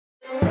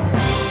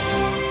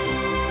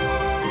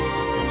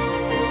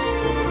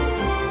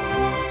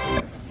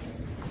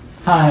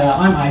Hi,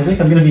 I'm Isaac.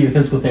 I'm going to be your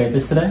physical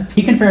therapist today. Can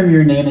you confirm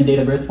your name and date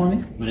of birth for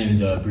me? My name is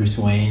Bruce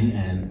Wayne,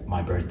 and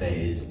my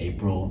birthday is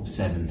April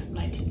 7th,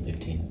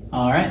 1915.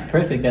 All right,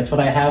 perfect. That's what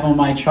I have on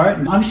my chart.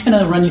 I'm just going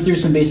to run you through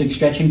some basic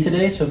stretching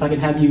today. So if I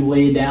can have you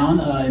lay down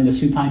in the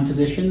supine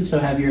position, so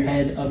have your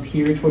head up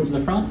here towards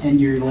the front,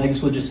 and your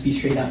legs will just be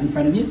straight out in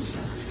front of you.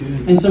 That's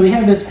good. And so we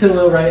have this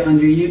pillow right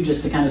under you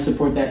just to kind of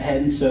support that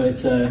head, so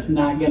it's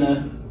not going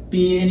to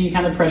be any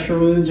kind of pressure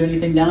wounds or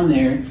anything down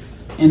there.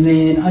 And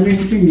then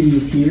underneath your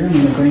knees here, I'm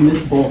going to bring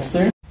this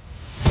bolster.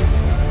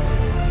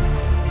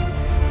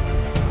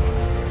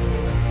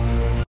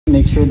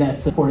 Make sure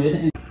that's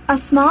supported. A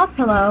small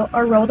pillow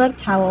or rolled up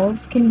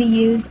towels can be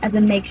used as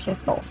a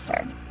makeshift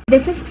bolster.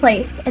 This is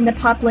placed in the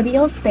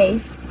popliteal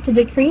space to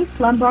decrease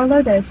lumbar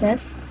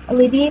lordosis,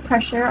 alleviate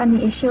pressure on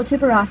the ischial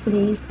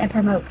tuberosities, and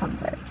promote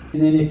comfort.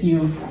 And then if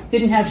you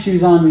didn't have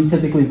shoes on, we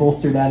typically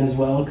bolster that as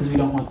well because we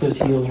don't want those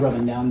heels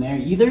rubbing down there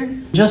either.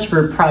 Just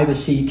for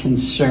privacy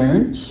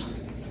concerns,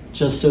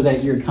 just so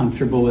that you're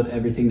comfortable with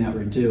everything that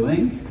we're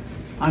doing,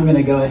 I'm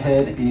gonna go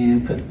ahead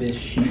and put this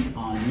sheet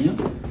on you.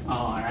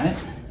 All right.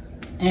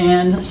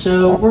 And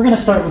so we're gonna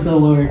start with the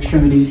lower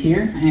extremities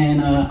here,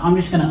 and I'm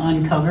just gonna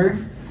uncover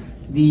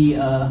the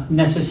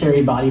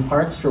necessary body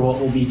parts for what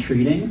we'll be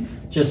treating,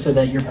 just so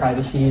that your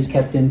privacy is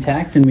kept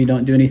intact and we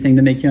don't do anything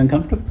to make you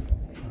uncomfortable.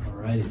 All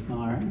right.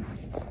 All right.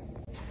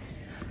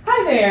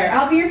 Hi there,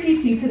 I'll be your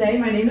PT today.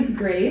 My name is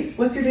Grace.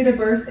 What's your date of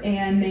birth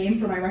and name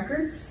for my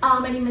records?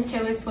 My name is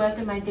Taylor Swift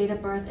and my date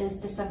of birth is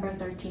December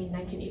 13,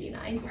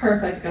 1989.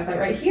 Perfect, got that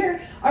right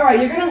here. All right,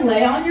 you're gonna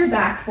lay on your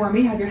back for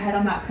me, have your head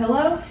on that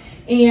pillow,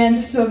 and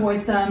just to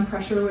avoid some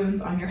pressure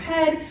wounds on your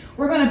head,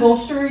 we're gonna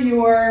bolster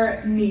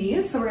your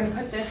knees. So we're gonna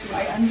put this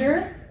right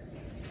under,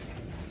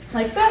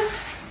 like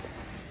this.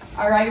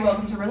 All right, you're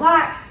welcome to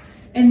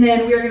relax. And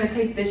then we're gonna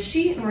take this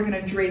sheet and we're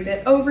gonna drape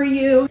it over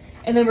you.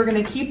 And then we're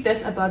gonna keep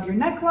this above your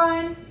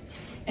neckline.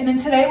 And then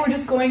today we're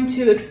just going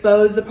to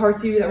expose the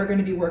parts of you that we're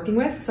gonna be working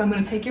with. So I'm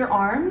gonna take your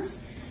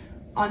arms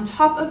on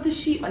top of the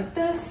sheet like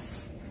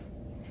this,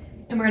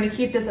 and we're gonna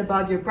keep this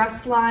above your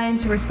breast line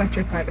to respect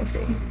your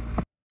privacy.